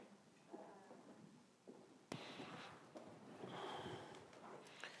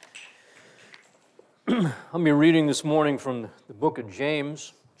I'll be reading this morning from the book of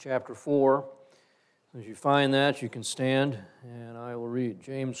James, chapter 4. As you find that, you can stand, and I will read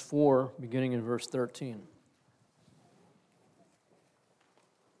James 4, beginning in verse 13.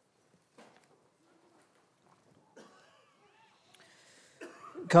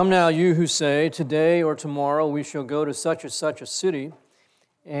 Come now, you who say, today or tomorrow we shall go to such a city,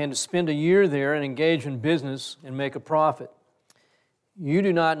 and spend a year there and engage in business and make a profit. You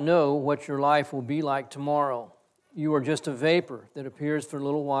do not know what your life will be like tomorrow. You are just a vapor that appears for a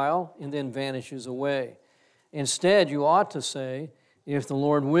little while and then vanishes away. Instead, you ought to say, if the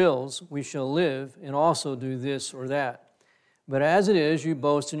Lord wills, we shall live and also do this or that. But as it is, you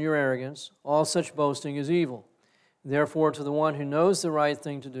boast in your arrogance. All such boasting is evil. Therefore, to the one who knows the right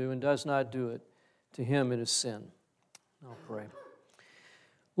thing to do and does not do it, to him it is sin. I'll pray.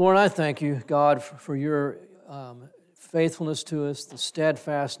 Lord, I thank you, God, for your faithfulness to us, the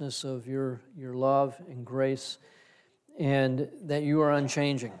steadfastness of your love and grace, and that you are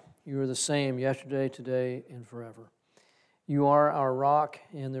unchanging. You are the same yesterday, today, and forever. You are our rock,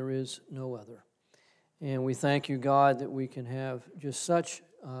 and there is no other. And we thank you, God, that we can have just such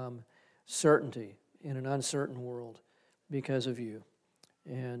certainty in an uncertain world because of you.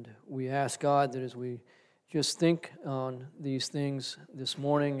 And we ask, God, that as we just think on these things this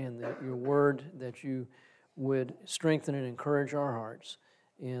morning and that your word, that you would strengthen and encourage our hearts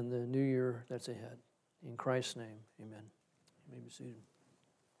in the new year that's ahead. In Christ's name, amen. You may be seated.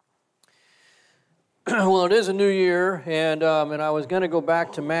 Well, it is a new year, and I was going to go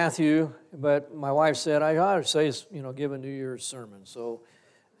back to Matthew, but my wife said I ought to say, give a New Year's sermon, so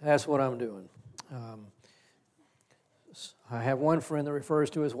that's what I'm doing. I have one friend that refers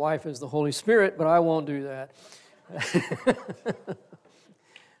to his wife as the Holy Spirit, but I won't do that.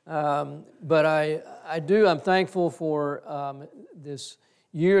 But I'm thankful for this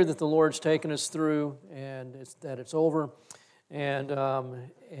year that the Lord's taken us through, and that it's over, and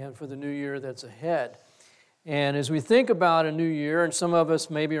for the new year that's ahead. And as we think about a new year, and some of us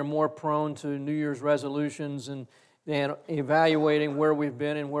maybe are more prone to New Year's resolutions and evaluating where we've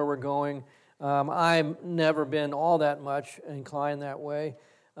been and where we're going. I've never been all that much inclined that way.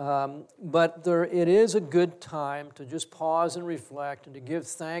 But it is a good time to just pause and reflect and to give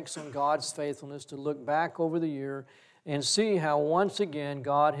thanks on God's faithfulness, to look back over the year and see how once again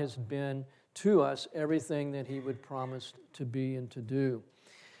God has been to us everything that He would promise to be and to do.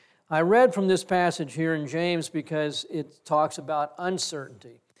 I read from this passage here in James because it talks about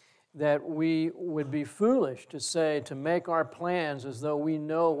uncertainty, that we would be foolish to make our plans as though we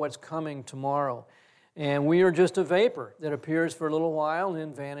know what's coming tomorrow. And we are just a vapor that appears for a little while and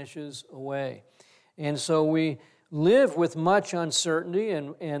then vanishes away. And so we live with much uncertainty,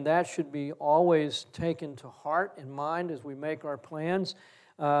 and that should be always taken to heart and mind as we make our plans,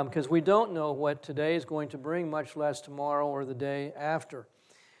 because we don't know what today is going to bring, much less tomorrow or the day after.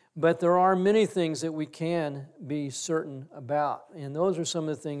 But there are many things that we can be certain about, and those are some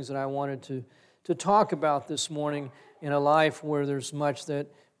of the things that I wanted to talk about this morning in a life where there's much that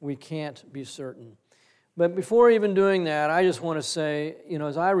we can't be certain. But before even doing that, I just want to say,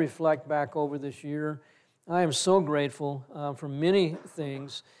 as I reflect back over this year, I am so grateful for many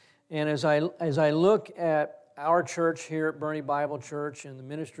things. And as I look at our church here at Bernie Bible Church and the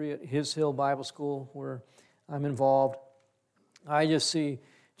ministry at His Hill Bible School where I'm involved, I just see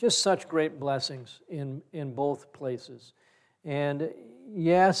just such great blessings in both places. And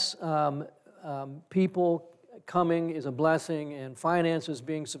yes, people coming is a blessing, and finances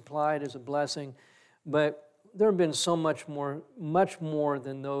being supplied is a blessing. But there have been so much more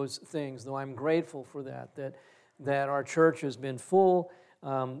than those things, though I'm grateful for that our church has been full,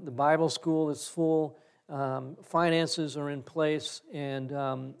 the Bible school is full, finances are in place, and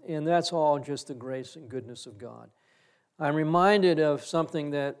that's all just the grace and goodness of God. I'm reminded of something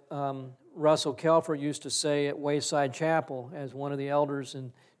that Russell Kelfer used to say at Wayside Chapel as one of the elders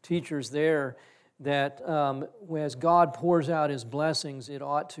and teachers there, that as God pours out His blessings, it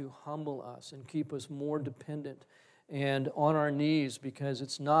ought to humble us and keep us more dependent and on our knees, because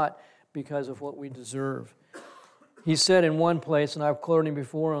it's not because of what we deserve. He said in one place, and I've quoted him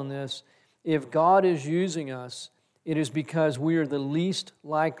before on this, if God is using us, it is because we are the least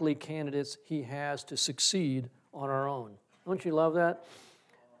likely candidates He has to succeed on our own. Don't you love that?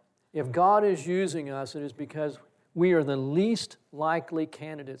 If God is using us, it is because we are the least likely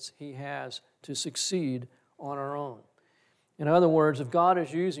candidates He has to succeed on our own. In other words, if God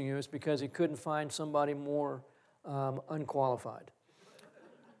is using you, it's because He couldn't find somebody more unqualified.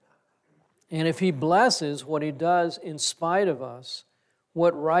 And if He blesses what He does in spite of us,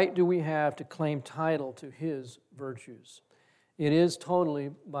 what right do we have to claim title to His virtues? It is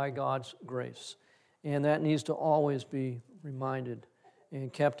totally by God's grace. And that needs to always be reminded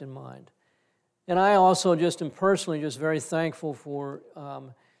and kept in mind. And I also just am personally just very thankful for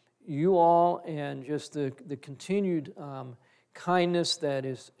you all and just the continued kindness that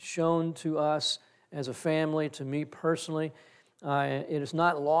is shown to us as a family, to me personally. It is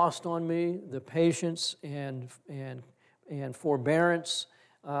not lost on me, the patience and forbearance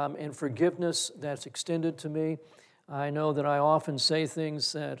and forgiveness that's extended to me. I know that I often say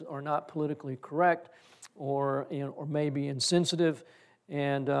things that are not politically correct or maybe insensitive,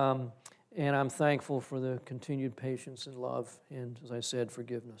 and I'm thankful for the continued patience and love and, as I said,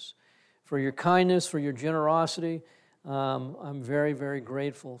 forgiveness. For your kindness, for your generosity, I'm very, very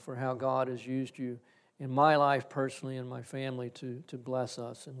grateful for how God has used you in my life personally and my family to bless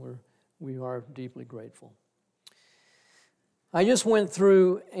us, and we are deeply grateful. I just went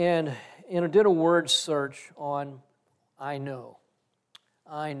through and did a word search on I know.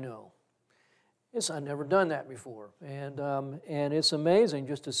 I know. I've never done that before, and it's amazing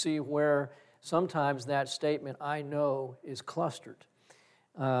just to see where sometimes that statement I know is clustered.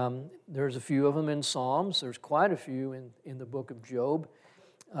 There's a few of them in Psalms. There's quite a few in the book of Job.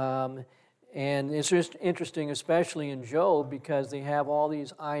 And it's just interesting, especially in Job, because they have all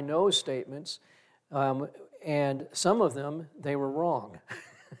these I know statements, and some of them, they were wrong.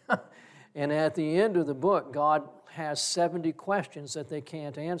 And at the end of the book, God has 70 questions that they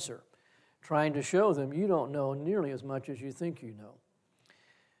can't answer, trying to show them you don't know nearly as much as you think you know.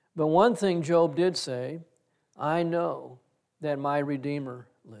 But one thing Job did say, I know that my Redeemer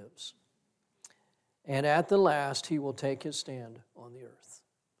lives, and at the last he will take his stand on the earth.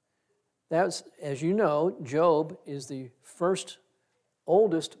 That's, as you know, Job is the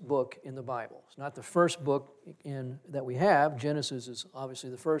oldest book in the Bible. It's not the first book that we have. Genesis is obviously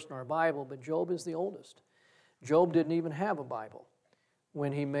the first in our Bible, but Job is the oldest. Job didn't even have a Bible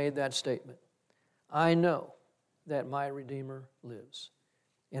when he made that statement. I know that my Redeemer lives,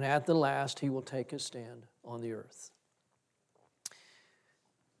 and at the last he will take his stand on the earth.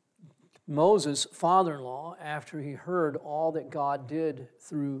 Moses' father-in-law, after he heard all that God did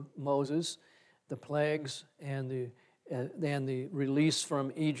through Moses, the plagues and the release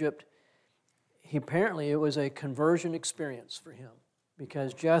from Egypt, apparently it was a conversion experience for him,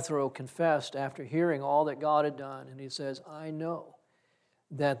 because Jethro confessed after hearing all that God had done, and he says, I know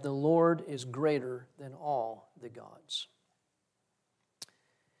that the Lord is greater than all the gods.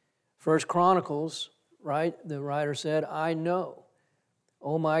 First Chronicles, right, the writer said, I know,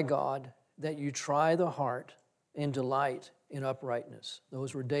 O my God, that you try the heart and delight in uprightness.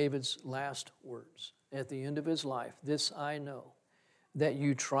 Those were David's last words at the end of his life. This I know, that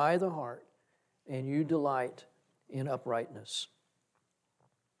you try the heart and you delight in uprightness.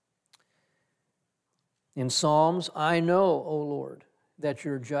 In Psalms, I know, O Lord, that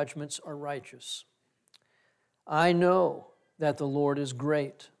your judgments are righteous. I know that the Lord is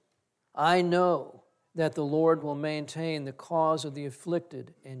great. I know that the Lord will maintain the cause of the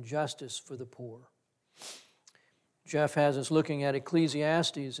afflicted and justice for the poor. Jeff has us looking at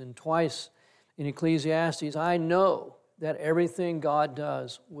Ecclesiastes, and twice in Ecclesiastes, I know that everything God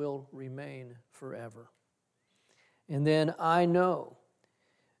does will remain forever. And then I know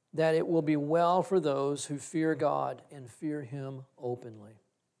that it will be well for those who fear God and fear Him openly.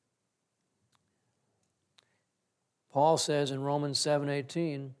 Paul says in Romans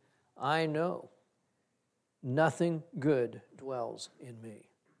 7:18, I know nothing good dwells in me.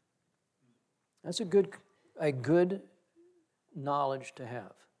 That's a good knowledge to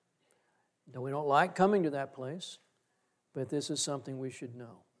have. Now, we don't like coming to that place, but this is something we should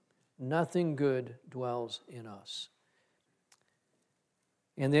know. Nothing good dwells in us.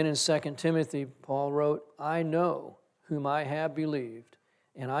 And then in 2 Timothy, Paul wrote, I know whom I have believed,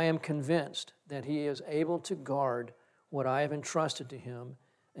 and I am convinced that he is able to guard what I have entrusted to him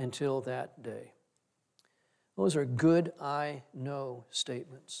until that day. Those are good I know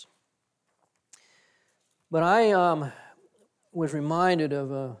statements. But I was reminded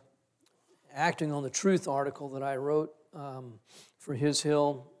of acting on the Truth article that I wrote for His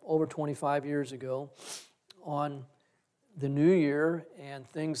Hill over 25 years ago on the new year and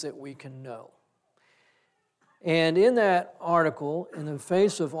things that we can know. And in that article, in the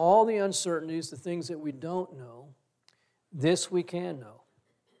face of all the uncertainties, the things that we don't know, this we can know.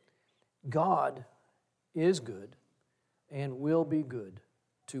 God is good and will be good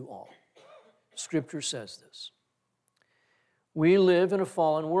to all. Scripture says this. We live in a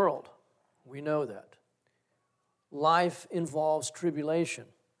fallen world. We know that. Life involves tribulation.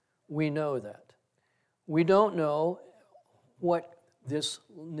 We know that. We don't know what this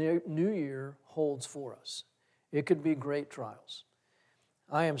new year holds for us. It could be great trials.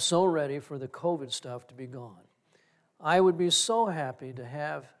 I am so ready for the COVID stuff to be gone. I would be so happy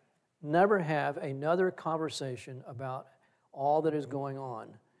to never have another conversation about all that is going on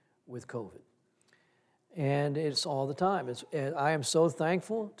with COVID. And it's all the time. I am so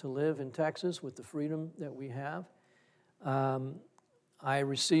thankful to live in Texas with the freedom that we have. I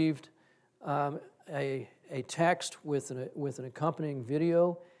received a text with an accompanying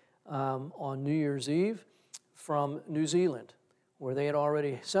video on New Year's Eve from New Zealand, where they had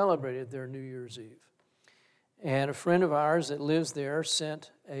already celebrated their New Year's Eve. And a friend of ours that lives there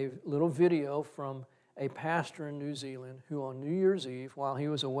sent a little video from a pastor in New Zealand who on New Year's Eve, while he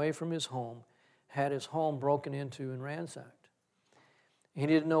was away from his home, had his home broken into and ransacked. He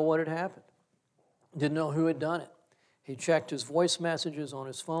didn't know what had happened, didn't know who had done it. He checked his voice messages on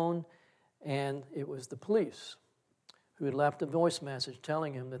his phone, and it was the police who had left a voice message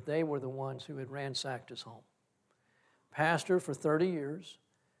telling him that they were the ones who had ransacked his home. Pastor for 30 years,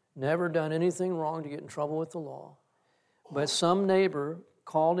 never done anything wrong to get in trouble with the law, but some neighbor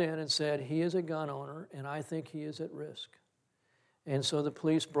called in and said, he is a gun owner, and I think he is at risk. And so the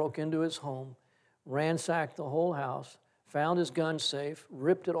police broke into his home, ransacked the whole house, found his gun safe,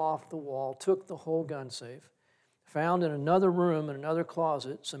 ripped it off the wall, took the whole gun safe, found in another room, in another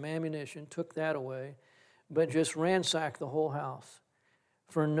closet, some ammunition, took that away, but just ransacked the whole house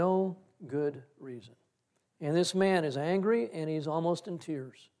for no good reason. And this man is angry and he's almost in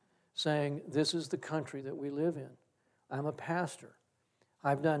tears, saying, this is the country that we live in. I'm a pastor.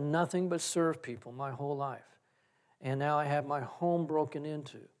 I've done nothing but serve people my whole life. And now I have my home broken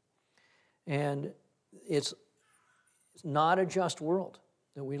into. And it's not a just world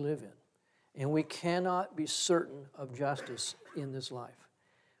that we live in. And we cannot be certain of justice in this life.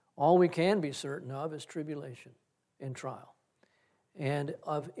 All we can be certain of is tribulation and trial and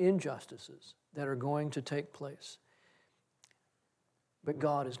of injustices that are going to take place. But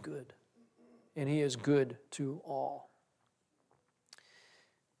God is good, and He is good to all.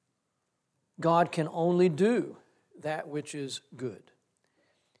 God can only do that which is good.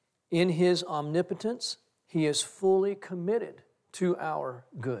 In His omnipotence, He is fully committed to our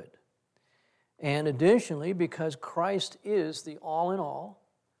good. And additionally, because Christ is the all in all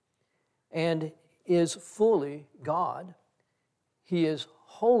and is fully God, He is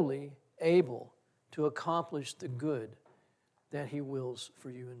wholly able to accomplish the good that He wills for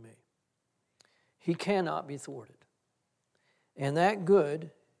you and me. He cannot be thwarted. And that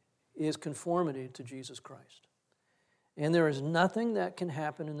good is conformity to Jesus Christ. And there is nothing that can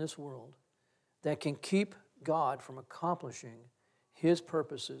happen in this world that can keep God from accomplishing His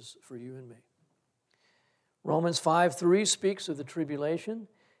purposes for you and me. Romans 5:3 speaks of the tribulation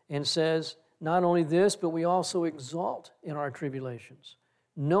and says, not only this, but we also exult in our tribulations,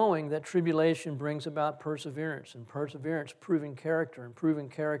 knowing that tribulation brings about perseverance, and perseverance proving character, and proving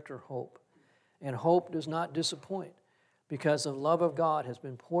character hope. And hope does not disappoint, because the love of God has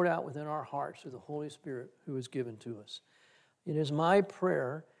been poured out within our hearts through the Holy Spirit who is given to us. It is my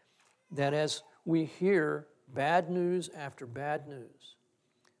prayer that as we hear bad news after bad news,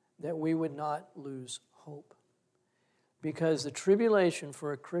 that we would not lose hope. Because the tribulation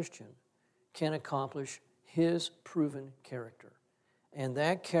for a Christian can accomplish his proven character. And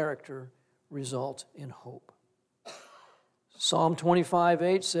that character results in hope. Psalm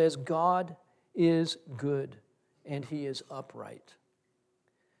 25:8 says, God is good and He is upright.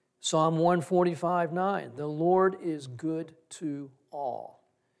 Psalm 145:9, the Lord is good to all.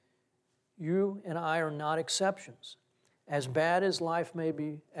 You and I are not exceptions. As bad as life may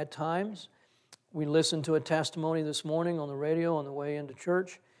be at times, we listened to a testimony this morning on the radio on the way into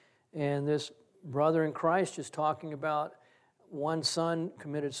church, and this brother in Christ is talking about one son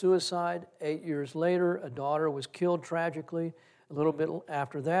committed suicide. 8 years later, a daughter was killed tragically. A little bit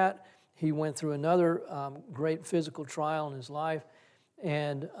after that, he went through another great physical trial in his life.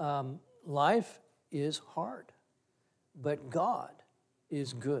 And life is hard. But God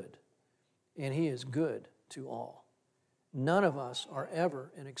is good, and He is good to all. None of us are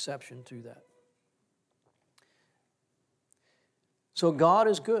ever an exception to that. So God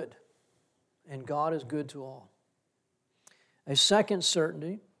is good, and God is good to all. A second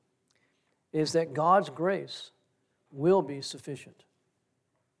certainty is that God's grace will be sufficient.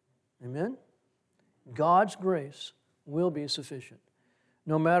 Amen? God's grace will be sufficient.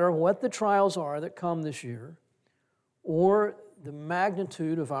 No matter what the trials are that come this year, or the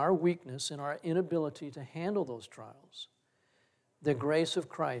magnitude of our weakness and our inability to handle those trials, the grace of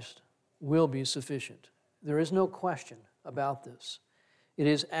Christ will be sufficient. There is no question about this. It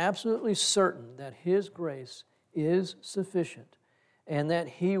is absolutely certain that His grace is sufficient and that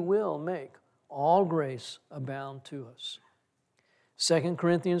He will make all grace abound to us. 2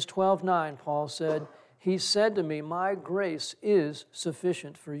 Corinthians 12:9, Paul said, He said to me, my grace is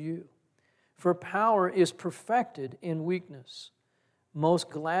sufficient for you, for power is perfected in weakness. Most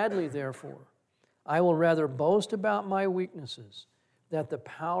gladly, therefore, I will rather boast about my weaknesses, that the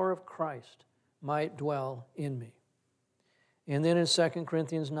power of Christ might dwell in me. And then in 2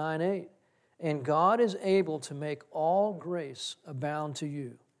 Corinthians 9:8, and God is able to make all grace abound to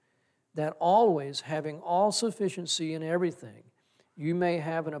you, that always having all sufficiency in everything, you may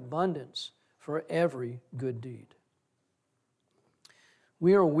have an abundance for every good deed.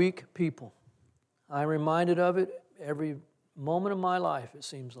 We are weak people. I'm reminded of it every moment of my life, it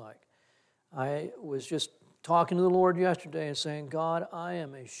seems like. I was just talking to the Lord yesterday and saying, God, I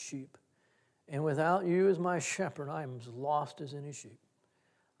am a sheep, and without you as my shepherd, I am as lost as any sheep.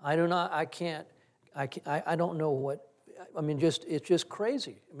 I don't know what, it's just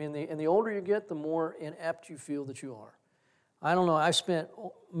crazy. And the older you get, the more inept you feel that you are. I don't know, I spent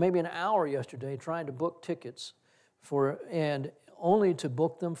maybe an hour yesterday trying to book tickets and only to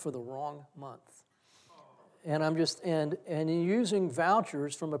book them for the wrong month. And I'm just, and using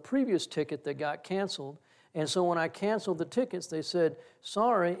vouchers from a previous ticket that got canceled. And so when I canceled the tickets, they said,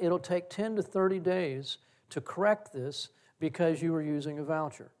 sorry, it'll take 10 to 30 days to correct this because you were using a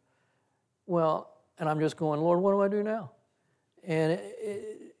voucher. Well, and I'm just going, Lord, what do I do now? And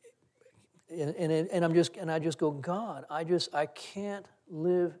I just go, God, I can't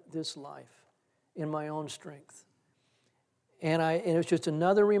live this life in my own strength. And it's just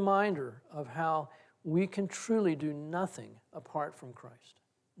another reminder of how we can truly do nothing apart from Christ.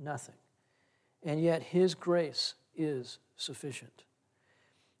 Nothing. And yet His grace is sufficient.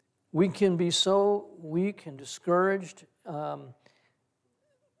 We can be so weak and discouraged,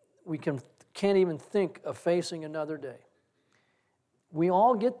 we can't even think of facing another day. We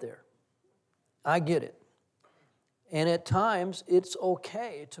all get there. I get it. And at times, it's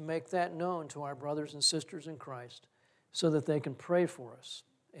okay to make that known to our brothers and sisters in Christ so that they can pray for us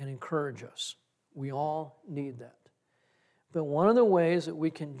and encourage us. We all need that. But one of the ways that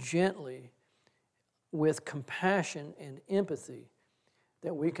we can gently, with compassion and empathy,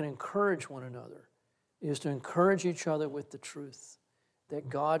 that we can encourage one another is to encourage each other with the truth that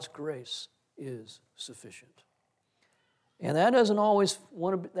God's grace is sufficient. And that's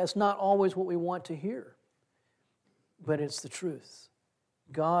not always what we want to hear, but it's the truth.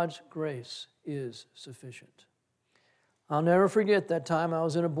 God's grace is sufficient. I'll never forget that time I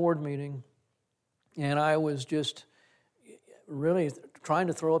was in a board meeting and I was just really trying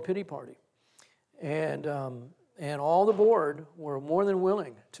to throw a pity party. And all the board were more than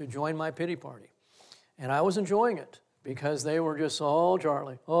willing to join my pity party. And I was enjoying it because they were just, oh,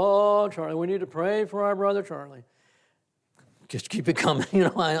 Charlie, we need to pray for our brother Charlie. Just keep it coming.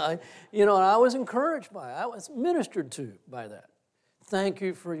 And I was encouraged by it. I was ministered to by that. Thank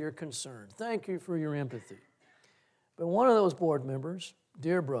you for your concern. Thank you for your empathy. But one of those board members,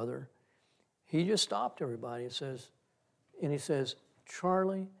 dear brother, he just stopped everybody and he says,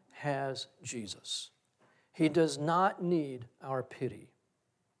 Charlie has Jesus. He does not need our pity.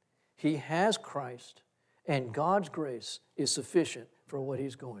 He has Christ, and God's grace is sufficient for what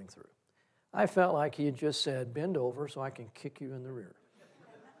he's going through. I felt like he had just said, bend over so I can kick you in the rear.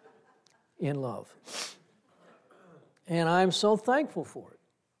 In love. And I'm so thankful for it.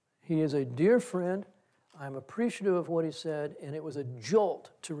 He is a dear friend. I'm appreciative of what he said, and it was a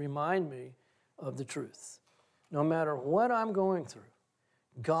jolt to remind me of the truth. No matter what I'm going through,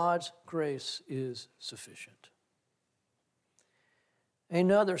 God's grace is sufficient.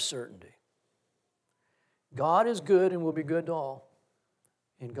 Another certainty. God is good and will be good to all,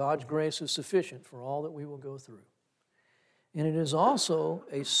 and God's grace is sufficient for all that we will go through. And it is also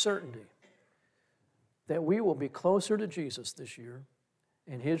a certainty that we will be closer to Jesus this year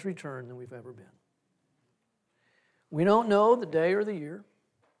and his return than we've ever been. We don't know the day or the year,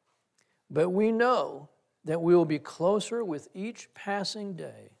 but we know that we will be closer with each passing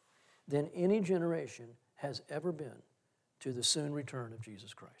day than any generation has ever been to the soon return of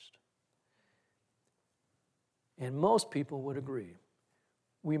Jesus Christ. And most people would agree,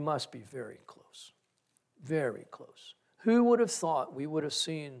 we must be very close, very close. Who would have thought we would have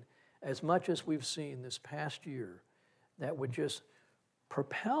seen as much as we've seen this past year that would just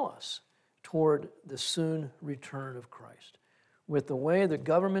propel us toward the soon return of Christ? With the way the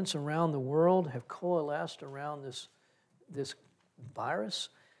governments around the world have coalesced around this virus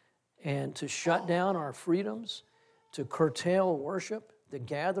and to shut down our freedoms, to curtail worship, the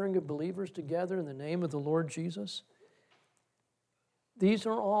gathering of believers together in the name of the Lord Jesus. These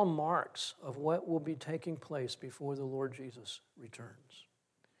are all marks of what will be taking place before the Lord Jesus returns.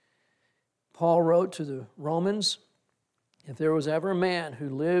 Paul wrote to the Romans If there was ever a man who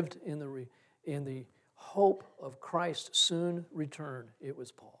lived in the hope of Christ's soon return, it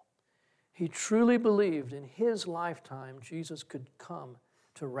was Paul. He truly believed in his lifetime Jesus could come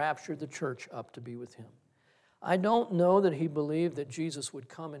to rapture the church up to be with him. I don't know that he believed that Jesus would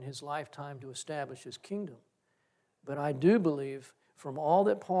come in his lifetime to establish his kingdom, but I do believe from all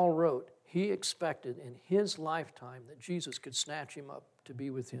that Paul wrote, he expected in his lifetime that Jesus could snatch him up to be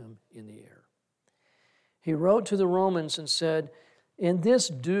with him in the air. He wrote to the Romans and said, "And this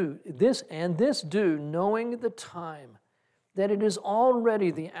do, knowing the time, that it is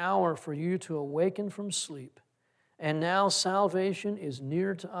already the hour for you to awaken from sleep, and now salvation is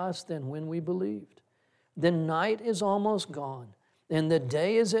nearer to us than when we believed. The night is almost gone, and the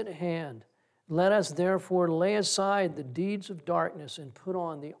day is at hand. Let us therefore lay aside the deeds of darkness and put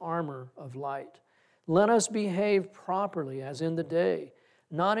on the armor of light. Let us behave properly as in the day,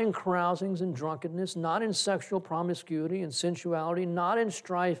 not in carousings and drunkenness, not in sexual promiscuity and sensuality, not in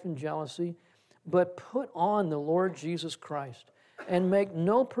strife and jealousy, but put on the Lord Jesus Christ and make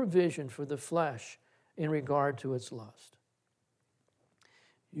no provision for the flesh in regard to its lust."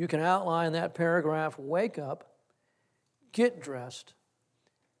 You can outline that paragraph: wake up, get dressed,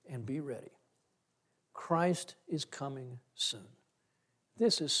 and be ready. Christ is coming soon.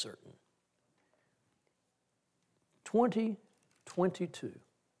 This is certain. 2022.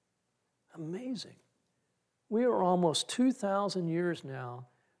 Amazing. We are almost 2,000 years now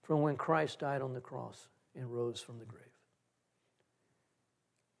from when Christ died on the cross and rose from the grave.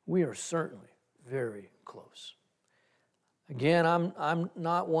 We are certainly very close. Again, I'm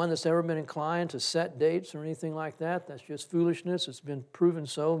not one that's ever been inclined to set dates or anything like that. That's just foolishness. It's been proven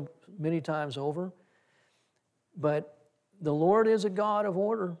so many times over. But the Lord is a God of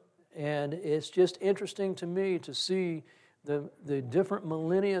order, and it's just interesting to me to see the different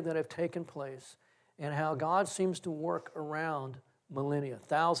millennia that have taken place and how God seems to work around millennia,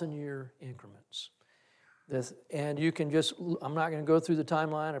 1,000-year increments. And you can just, I'm not going to go through the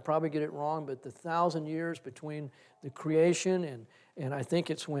timeline, I probably get it wrong, but the 1,000 years between the creation and I think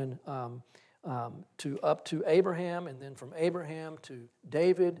it's when up to Abraham, and then from Abraham to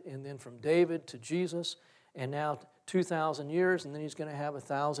David, and then from David to Jesus, and now 2,000 years, and then he's going to have a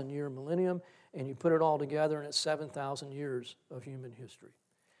 1,000-year millennium, and you put it all together, and it's 7,000 years of human history.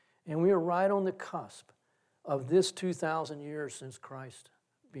 And we are right on the cusp of this 2,000 years since Christ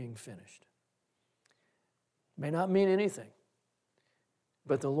being finished. May not mean anything,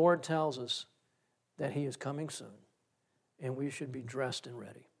 but the Lord tells us that he is coming soon, and we should be dressed and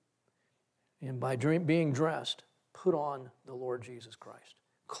ready. And by being dressed, put on the Lord Jesus Christ.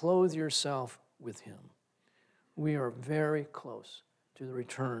 Clothe yourself with him. We are very close to the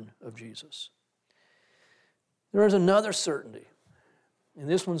return of Jesus. There is another certainty, and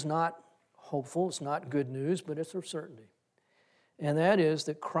this one's not hopeful, it's not good news, but it's a certainty. And that is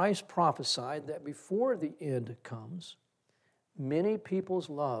that Christ prophesied that before the end comes, many people's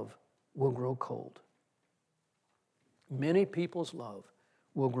love will grow cold. Many people's love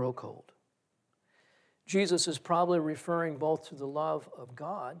will grow cold. Jesus is probably referring both to the love of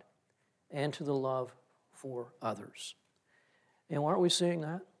God and to the love for others. And aren't we seeing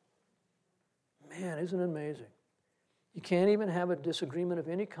that? Man, isn't it amazing? You can't even have a disagreement of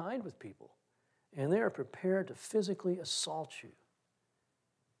any kind with people, and they are prepared to physically assault you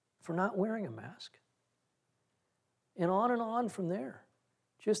for not wearing a mask. And on from there.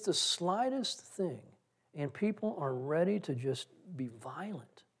 Just the slightest thing, and people are ready to just be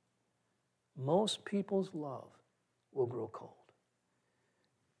violent. Most people's love will grow cold.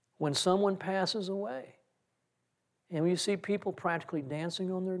 When someone passes away, and you see people practically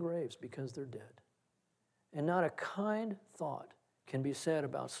dancing on their graves because they're dead, and not a kind thought can be said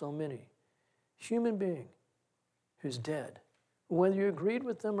about so many human being who's dead. Whether you agreed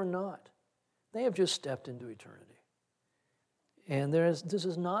with them or not, they have just stepped into eternity. And this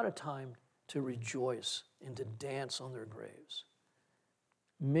is not a time to rejoice and to dance on their graves.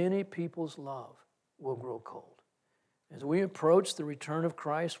 Many people's love will grow cold. As we approach the return of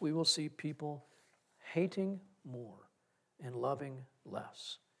Christ, we will see people hating more and loving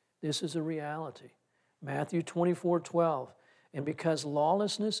less. This is a reality. Matthew 24:12, and because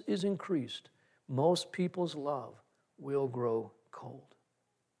lawlessness is increased, most people's love will grow cold.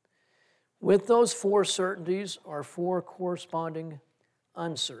 With those four certainties are four corresponding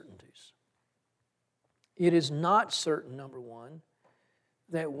uncertainties. It is not certain, number one,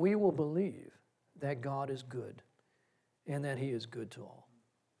 that we will believe that God is good and that he is good to all,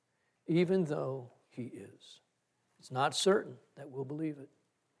 even though he is. It's not certain that we'll believe it.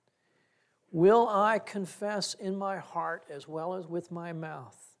 Will I confess in my heart as well as with my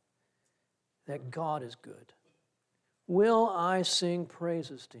mouth that God is good? Will I sing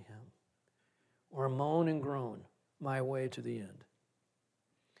praises to him, or moan and groan my way to the end?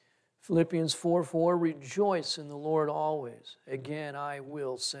 Philippians 4:4, rejoice in the Lord always. Again, I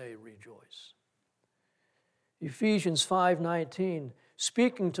will say rejoice. Ephesians 5:19,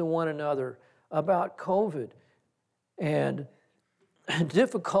 speaking to one another about COVID and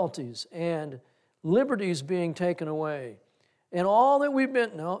difficulties and liberties being taken away and all that we've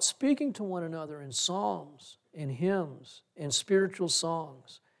been, speaking to one another in psalms and hymns and spiritual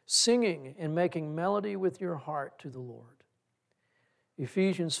songs, singing and making melody with your heart to the Lord.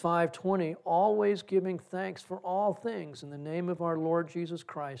 Ephesians 5:20, always giving thanks for all things in the name of our Lord Jesus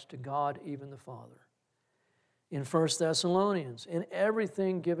Christ to God, even the Father. In 1 Thessalonians, in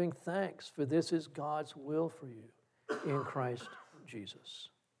everything giving thanks, for this is God's will for you in Christ Jesus.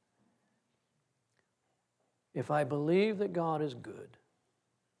 If I believe that God is good,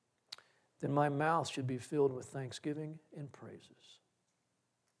 then my mouth should be filled with thanksgiving and praises.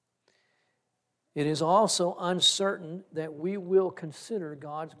 It is also uncertain that we will consider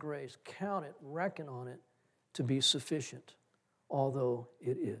God's grace, count it, reckon on it to be sufficient, although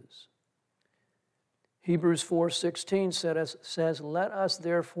it is. Hebrews 4:16 says, let us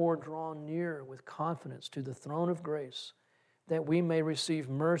therefore draw near with confidence to the throne of grace, that we may receive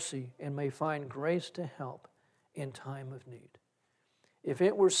mercy and may find grace to help in time of need. If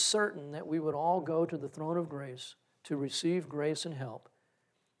it were certain that we would all go to the throne of grace to receive grace and help,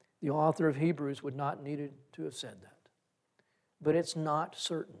 the author of Hebrews would not needed to have said that. But it's not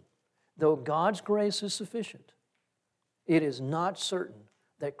certain. Though God's grace is sufficient, it is not certain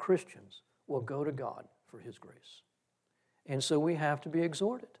that Christians will go to God for his grace. And so we have to be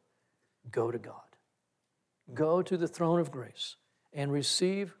exhorted. Go to God. Go to the throne of grace and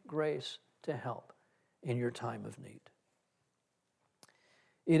receive grace to help in your time of need.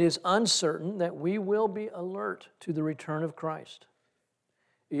 It is uncertain that we will be alert to the return of Christ,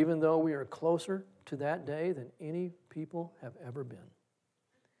 even though we are closer to that day than any people have ever been.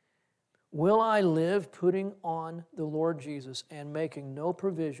 Will I live putting on the Lord Jesus and making no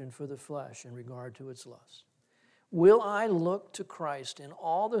provision for the flesh in regard to its lusts? Will I look to Christ in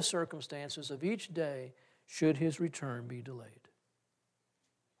all the circumstances of each day should his return be delayed?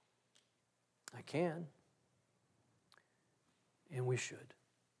 I can. And we should.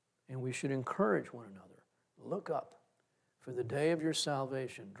 And we should encourage one another. Look up, for the day of your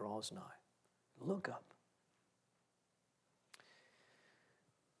salvation draws nigh. Look up.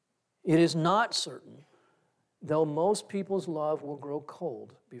 It is not certain, though most people's love will grow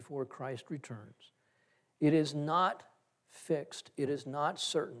cold before Christ returns. It is not fixed, it is not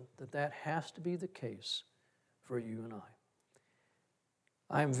certain that that has to be the case for you and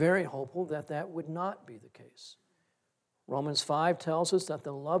I am very hopeful that that would not be the case. Romans 5 tells us that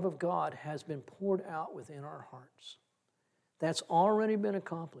the love of God has been poured out within our hearts. That's already been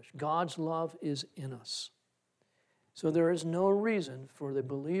accomplished. God's love is in us. So there is no reason for the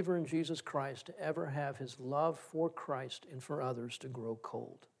believer in Jesus Christ to ever have his love for Christ and for others to grow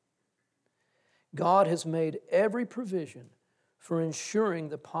cold. God has made every provision for ensuring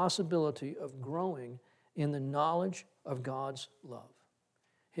the possibility of growing in the knowledge of God's love.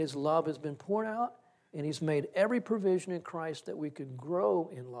 His love has been poured out, and he's made every provision in Christ that we could grow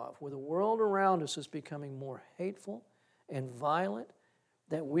in love. Where the world around us is becoming more hateful and violent,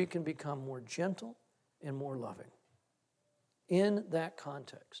 that we can become more gentle and more loving. In that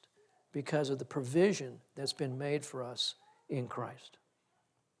context, because of the provision that's been made for us in Christ.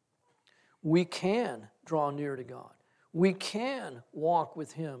 We can draw near to God. We can walk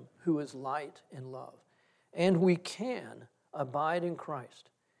with him who is light and love. And we can abide in Christ,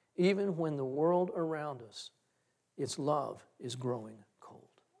 even when the world around us, its love is growing cold.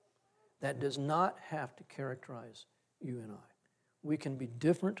 That does not have to characterize you and I. We can be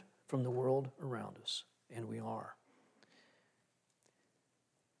different from the world around us, and we are.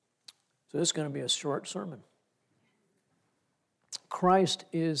 So this is going to be a short sermon. Christ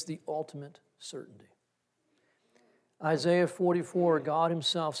is the ultimate certainty. Isaiah 44, God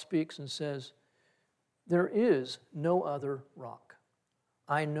himself speaks and says, there is no other rock.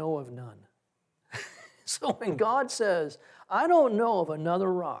 I know of none. So when God says, I don't know of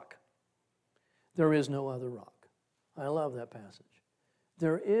another rock, there is no other rock. I love that passage.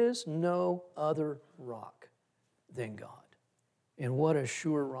 There is no other rock than God. And what a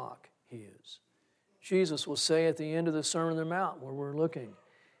sure rock he is. Jesus will say at the end of the Sermon on the Mount, where we're looking,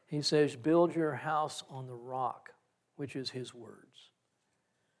 he says, build your house on the rock, which is his words,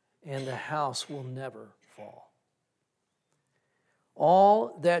 and the house will never fall.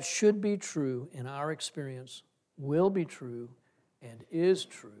 All that should be true in our experience will be true and is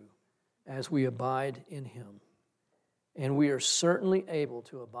true as we abide in him. And we are certainly able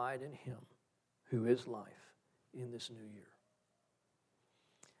to abide in him who is life in this new year.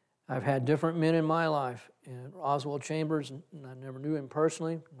 I've had different men in my life, and Oswald Chambers, and I never knew him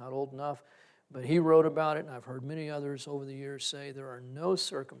personally, not old enough, but he wrote about it, and I've heard many others over the years say there are no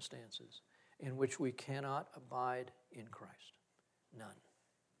circumstances in which we cannot abide in Christ. None.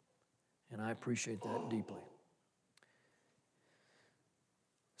 And I appreciate that deeply.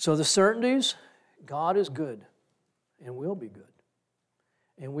 So the certainties, God is good and will be good.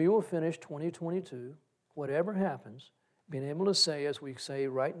 And we will finish 2022, whatever happens, being able to say, as we say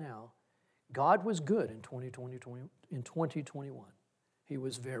right now, God was good in 2021. He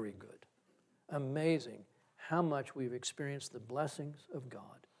was very good. Amazing how much we've experienced the blessings of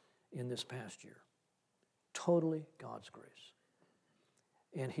God in this past year. Totally God's grace.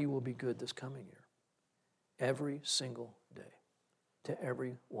 And he will be good this coming year. Every single day. To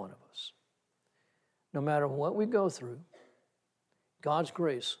every one of us. No matter what we go through, God's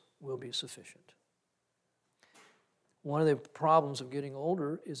grace will be sufficient. One of the problems of getting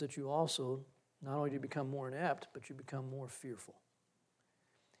older is that you also, not only do you become more inept, but you become more fearful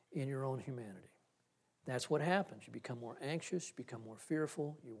in your own humanity. That's what happens. You become more anxious, you become more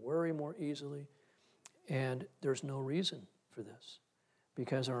fearful, you worry more easily, and there's no reason for this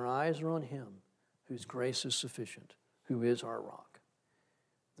because our eyes are on him whose grace is sufficient, who is our rock.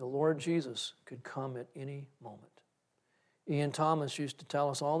 The Lord Jesus could come at any moment. Ian Thomas used to tell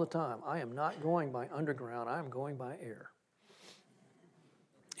us all the time, I am not going by underground, I am going by air.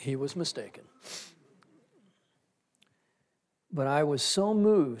 He was mistaken. But I was so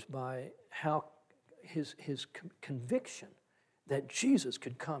moved by how his conviction that Jesus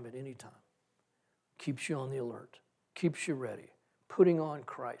could come at any time. Keeps you on the alert, keeps you ready, putting on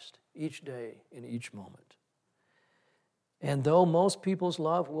Christ each day in each moment. And though most people's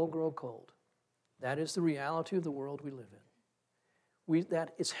love will grow cold, that is the reality of the world we live in.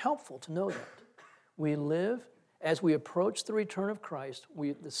 That it's helpful to know that. We live, as we approach the return of Christ,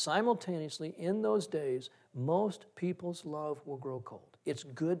 simultaneously in those days, most people's love will grow cold. It's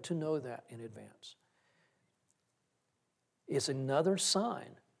good to know that in advance. It's another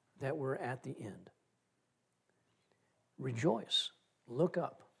sign that we're at the end. Rejoice, look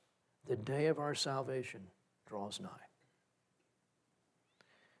up. The day of our salvation draws nigh.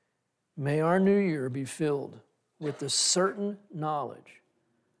 May our new year be filled with the certain knowledge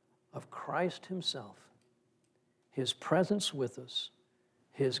of Christ himself, his presence with us,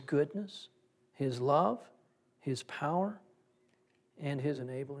 his goodness, his love, his power, and his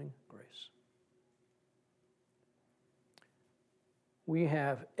enabling grace. We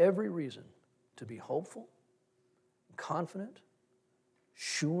have every reason to be hopeful, confident,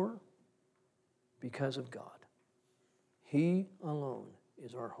 sure, because of God. He alone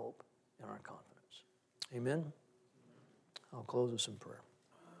is our hope and our confidence. Amen. I'll close us in prayer.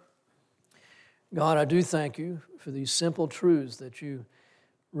 God, I do thank you for these simple truths that you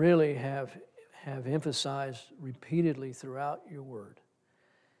really have emphasized repeatedly throughout your word.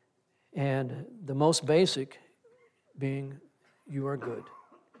 And the most basic being you are good.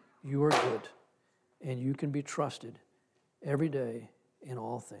 You are good. And you can be trusted every day in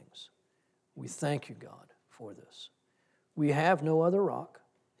all things. We thank you, God, for this. We have no other rock.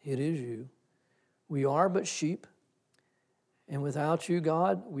 It is you. We are but sheep. And without you,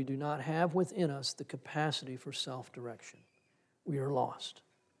 God, we do not have within us the capacity for self-direction. We are lost.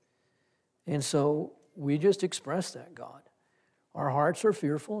 And so we just express that, God. Our hearts are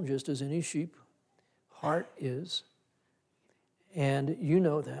fearful, just as any sheep heart is. And you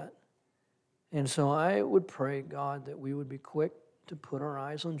know that. And so I would pray, God, that we would be quick to put our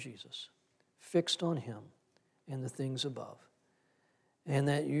eyes on Jesus, fixed on him and the things above. And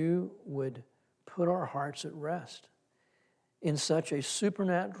that you would put our hearts at rest in such a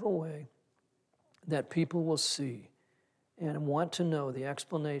supernatural way that people will see and want to know the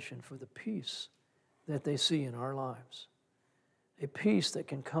explanation for the peace that they see in our lives. A peace that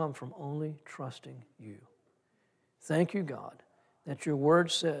can come from only trusting you. Thank you, God, that your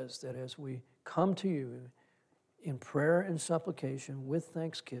word says that as we come to you in prayer and supplication with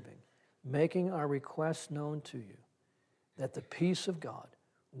thanksgiving, making our requests known to you, that the peace of God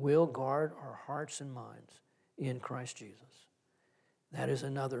will guard our hearts and minds in Christ Jesus. That is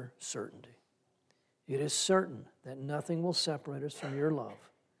another certainty. It is certain that nothing will separate us from your love.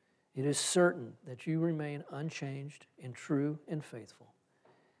 It is certain that you remain unchanged and true and faithful.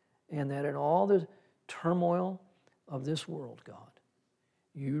 And that in all the turmoil of this world, God,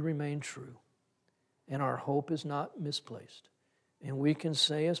 you remain true. And our hope is not misplaced. And we can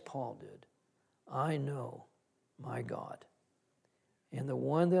say as Paul did, I know my God. And the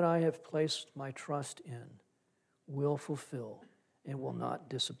one that I have placed my trust in will fulfill and will not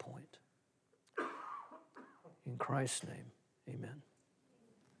disappoint. In Christ's name, amen.